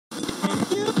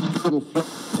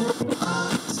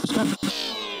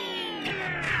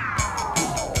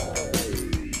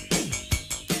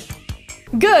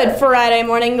Good Friday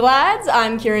morning, Glads.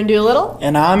 I'm Kieran Doolittle.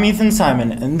 And I'm Ethan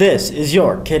Simon, and this is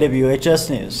your KWHS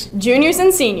News. Juniors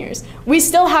and seniors, we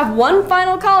still have one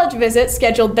final college visit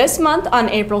scheduled this month on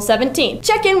April 17th.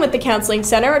 Check in with the Counseling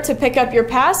Center to pick up your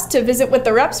pass to visit with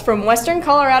the reps from Western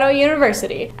Colorado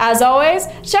University. As always,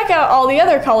 check out all the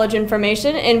other college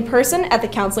information in person at the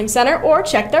Counseling Center or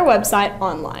check their website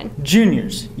online.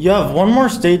 Juniors, you have one more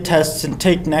state test to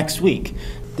take next week.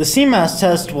 The CMAS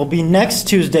test will be next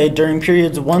Tuesday during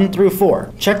periods 1 through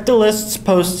 4. Check the lists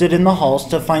posted in the halls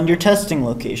to find your testing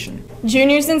location.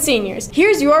 Juniors and seniors,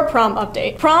 here's your prom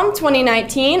update. Prom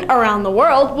 2019 Around the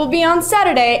World will be on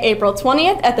Saturday, April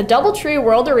 20th at the Doubletree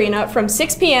World Arena from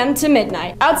 6 p.m. to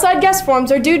midnight. Outside guest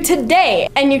forms are due today,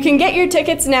 and you can get your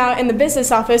tickets now in the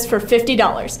business office for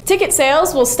 $50. Ticket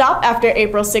sales will stop after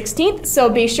April 16th, so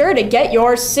be sure to get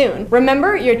yours soon.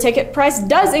 Remember, your ticket price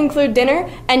does include dinner,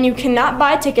 and you cannot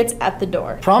buy tickets at the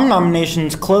door. Prom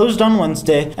nominations closed on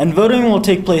Wednesday, and voting will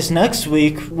take place next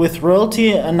week with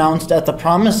royalty announced at the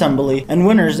prom assembly and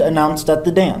winners announced at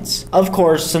the dance. Of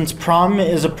course, since prom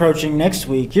is approaching next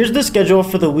week, here's the schedule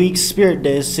for the week's spirit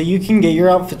days so you can get your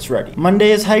outfits ready.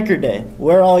 Monday is hiker day,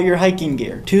 wear all your hiking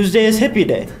gear. Tuesday is hippie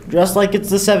day, dress like it's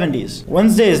the 70s.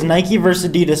 Wednesday is Nike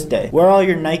vs Adidas day, wear all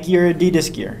your Nike or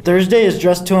Adidas gear. Thursday is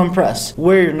dress to impress,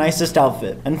 wear your nicest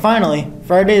outfit. And finally,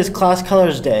 Friday is class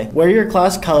colors day, wear your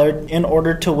class colored in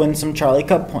order to win some Charlie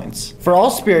Cup points. For all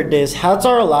spirit days, hats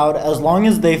are allowed as long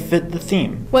as they fit the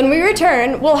theme. When we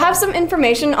return, we'll have some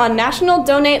information on National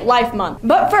Donate Life Month.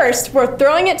 But first, we're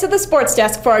throwing it to the sports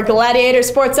desk for our Gladiator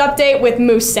Sports Update with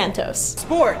Moose Santos.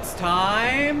 Sports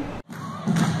time!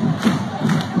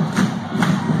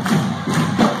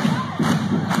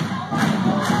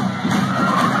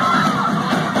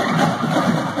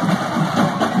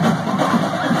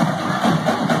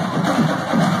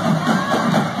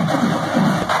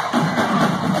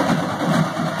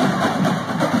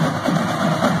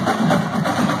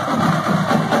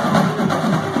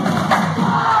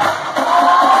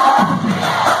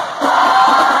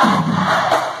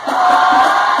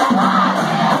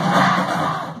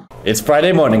 It's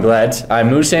Friday morning, Glads. I'm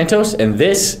Moose Santos, and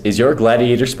this is your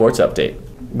Gladiator Sports Update.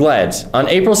 Glads, on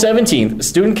April 17th,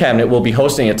 Student Cabinet will be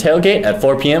hosting a tailgate at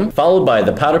 4 p.m., followed by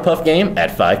the Powder Puff game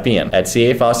at 5 p.m. at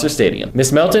C.A. Foster Stadium.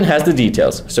 Miss Melton has the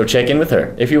details, so check in with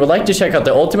her. If you would like to check out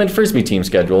the Ultimate Frisbee team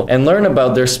schedule and learn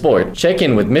about their sport, check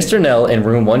in with Mr. Nell in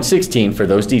room 116 for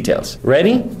those details.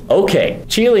 Ready? Okay.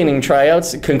 Cheerleading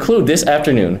tryouts conclude this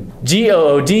afternoon.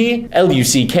 GOODLUCK.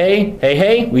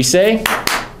 Hey, we say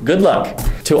good luck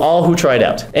to all who tried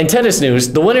out. In tennis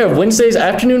news, the winner of Wednesday's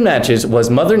afternoon matches was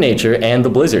Mother Nature and the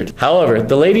Blizzard. However,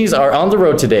 the ladies are on the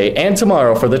road today and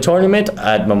tomorrow for the tournament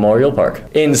at Memorial Park.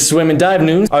 In swim and dive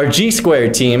news, our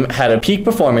G-Squared team had a peak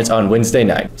performance on Wednesday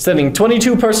night, setting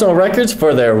 22 personal records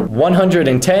for their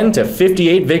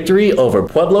 110-58 victory over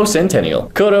Pueblo Centennial.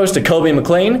 Kudos to Kobe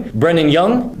McLean, Brennan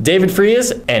Young, David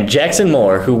Frias, and Jackson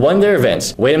Moore, who won their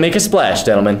events. Way to make a splash,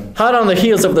 gentlemen. Hot on the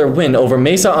heels of their win over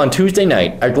Mesa on Tuesday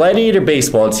night, our Gladiator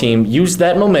baseball team used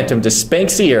that momentum to spank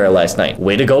Sierra last night.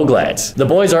 Way to go, Glads. The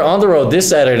boys are on the road this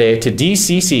Saturday to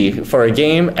DCC for a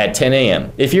game at 10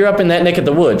 a.m. If you're up in that neck of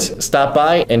the woods, stop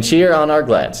by and cheer on our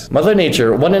Glads. Mother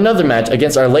Nature won another match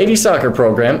against our ladies soccer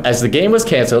program as the game was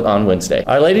canceled on Wednesday.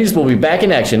 Our ladies will be back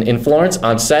in action in Florence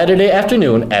on Saturday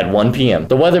afternoon at 1 p.m.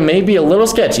 The weather may be a little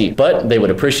sketchy, but they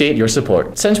would appreciate your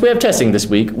support. Since we have testing this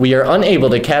week, we are unable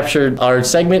to capture our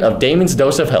segment of Damon's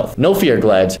Dose of Health. No fear,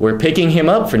 Glads. We're picking him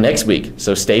up for next week,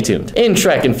 so stay tuned. In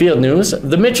track and field news,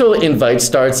 the Mitchell invite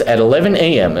starts at 11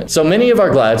 a.m., so many of our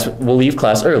Glads will leave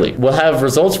class early. We'll have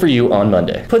results for you on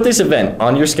Monday. Put this event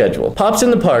on your schedule. Pops in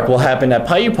the Park will happen at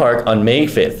Paiute Park on May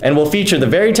 5th, and will feature the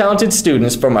very talented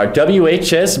students from our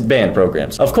WHS band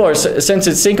programs. Of course, since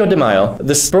it's Cinco de Mayo,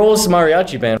 the Sproles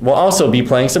Mariachi Band will also be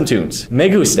playing some tunes. Me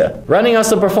gusta. Running us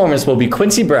the performance will be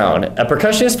Quincy Brown, a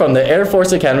percussionist from the Air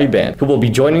Force Academy Band, who will be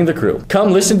joining the crew.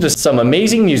 Come listen to some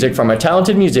amazing music from our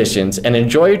talented musicians and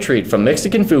enjoy a treat from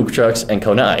Mexican food trucks and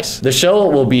Kona Ice. The show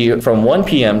will be from 1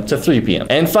 p.m. to 3 p.m.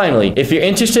 And finally, if you're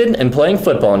interested in playing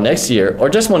football next year or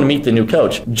just want to meet the new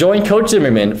coach, join Coach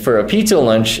Zimmerman for a pizza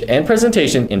lunch and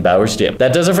presentation in Bowers Gym.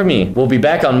 That does it for me. We'll be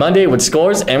back on Monday with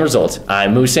scores and results.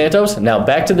 I'm Moose Santos. Now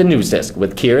back to the news desk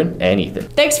with Kieran and Ethan.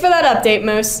 Thanks for that update,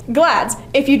 Moose. Glads,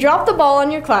 if you dropped the ball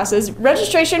on your classes,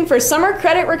 registration for summer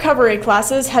credit recovery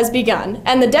classes has begun,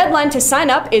 and the deadline to sign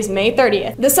up is May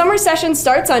 30th. The summer session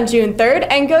starts on June 3rd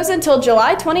and goes until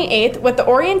July 28th with the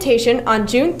orientation on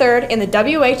June 3rd in the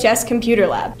WHS Computer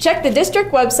Lab. Check the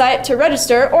district website to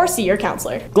register or see your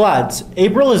counselor. GLADS,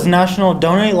 April is National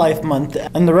Donate Life Month,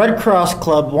 and the Red Cross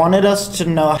Club wanted us to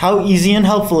know how easy and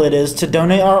helpful it is to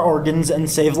donate our organs and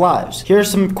save lives. Here are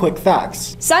some quick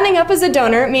facts. Signing up as a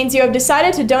donor means you have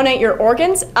decided to donate your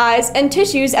organs, eyes, and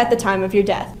tissues at the time of your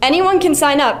death. Anyone can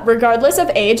sign up, regardless of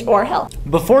age or health.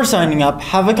 Before signing up,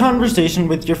 have a conversation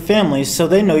with your family so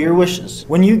they know your wishes.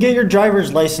 When you get your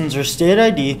driver's license or state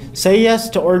ID, say yes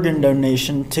to organ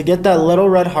donation to get that little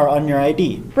red heart on your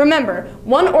ID. Remember,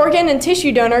 one organ and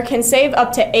tissue donor can save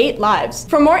up to 8 lives.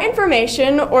 For more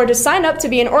information or to sign up to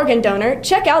be an organ donor,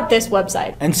 check out this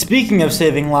website. And speaking of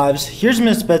saving lives, here's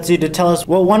Miss Betsy to tell us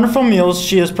what wonderful meals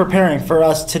she is preparing for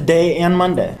us today and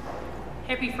Monday.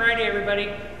 Happy Friday,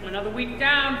 everybody. Another week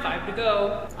down, 5 to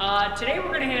go. Today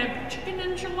we're gonna have chicken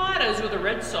enchiladas with a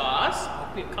red sauce.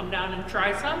 Hope you come down and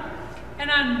try some.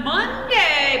 And on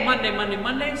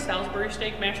Monday, Salisbury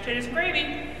steak, mashed potatoes, and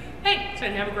gravy. Thanks,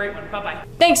 and have a great one. Bye-bye.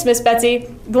 Thanks, Miss Betsy.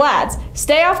 GLADS,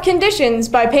 stay off conditions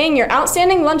by paying your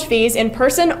outstanding lunch fees in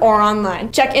person or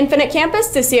online. Check Infinite Campus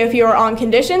to see if you are on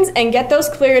conditions and get those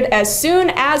cleared as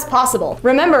soon as possible.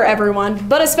 Remember, everyone,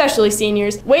 but especially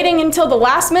seniors, waiting until the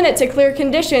last minute to clear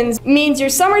conditions means your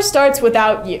summer starts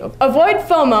without you. Avoid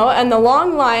FOMO and the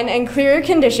long line and clear your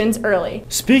conditions early.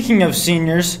 Speaking of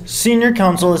seniors, Senior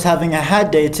Council is having a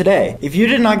hat day today. If you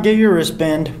did not get your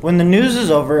wristband, when the news is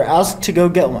over, ask to go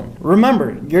get one.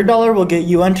 Remember, your dollar will get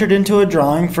you entered into a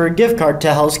drawing for a gift card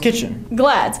to Hell's Kitchen.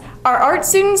 GLADS, our art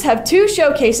students have 2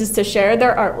 showcases to share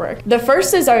their artwork. The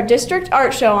first is our district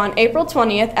art show on April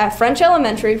 20th at French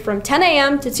Elementary from 10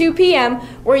 a.m. to 2 p.m.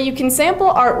 where you can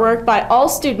sample artwork by all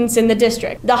students in the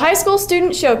district. The high school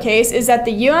student showcase is at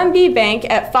the UMB Bank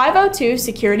at 502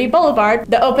 Security Boulevard.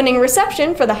 The opening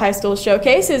reception for the high school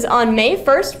showcase is on May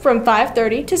 1st from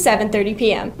 5:30 to 7:30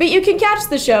 p.m. But you can catch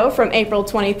the show from April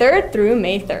 23rd through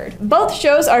May 3rd. Both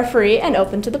shows are free and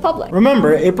open to the public.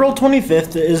 Remember, April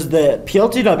 25th is the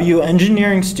PLTW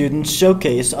Engineering Students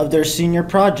Showcase of their senior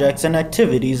projects and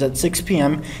activities at 6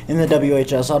 p.m. in the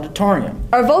WHS Auditorium.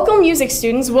 Our vocal music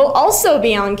students will also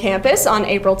be on campus on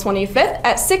April 25th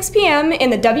at 6 p.m. in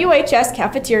the WHS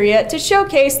cafeteria to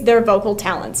showcase their vocal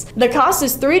talents. The cost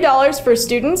is $3 for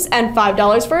students and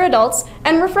 $5 for adults,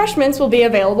 and refreshments will be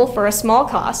available for a small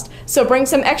cost. So bring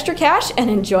some extra cash and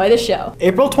enjoy the show.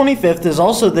 April 25th is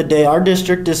also the day our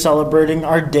district is celebrating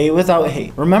our Day Without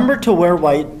Hate. Remember to wear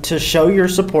white to show your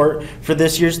support for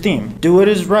this year's theme. Do what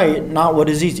is right, not what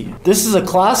is easy. This is a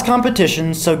class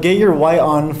competition, so get your white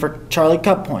on for Charlie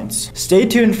Cup points. Stay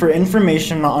tuned for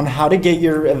information on how to get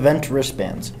your event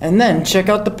wristbands. And then check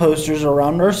out the posters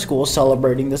around our school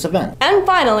celebrating this event. And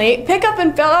finally, pick up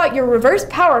and fill out your reverse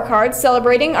power cards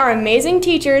celebrating our amazing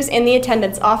teachers in the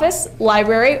attendance office,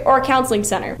 library, or counseling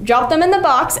center. Drop them in the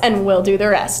box and we'll do the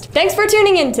rest. Thanks for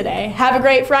tuning in today. Have a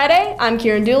great Friday. I'm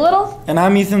Kieran Doolittle. And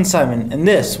I'm Ethan Simon, and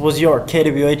this was your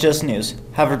KWHS News.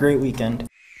 Have a great weekend.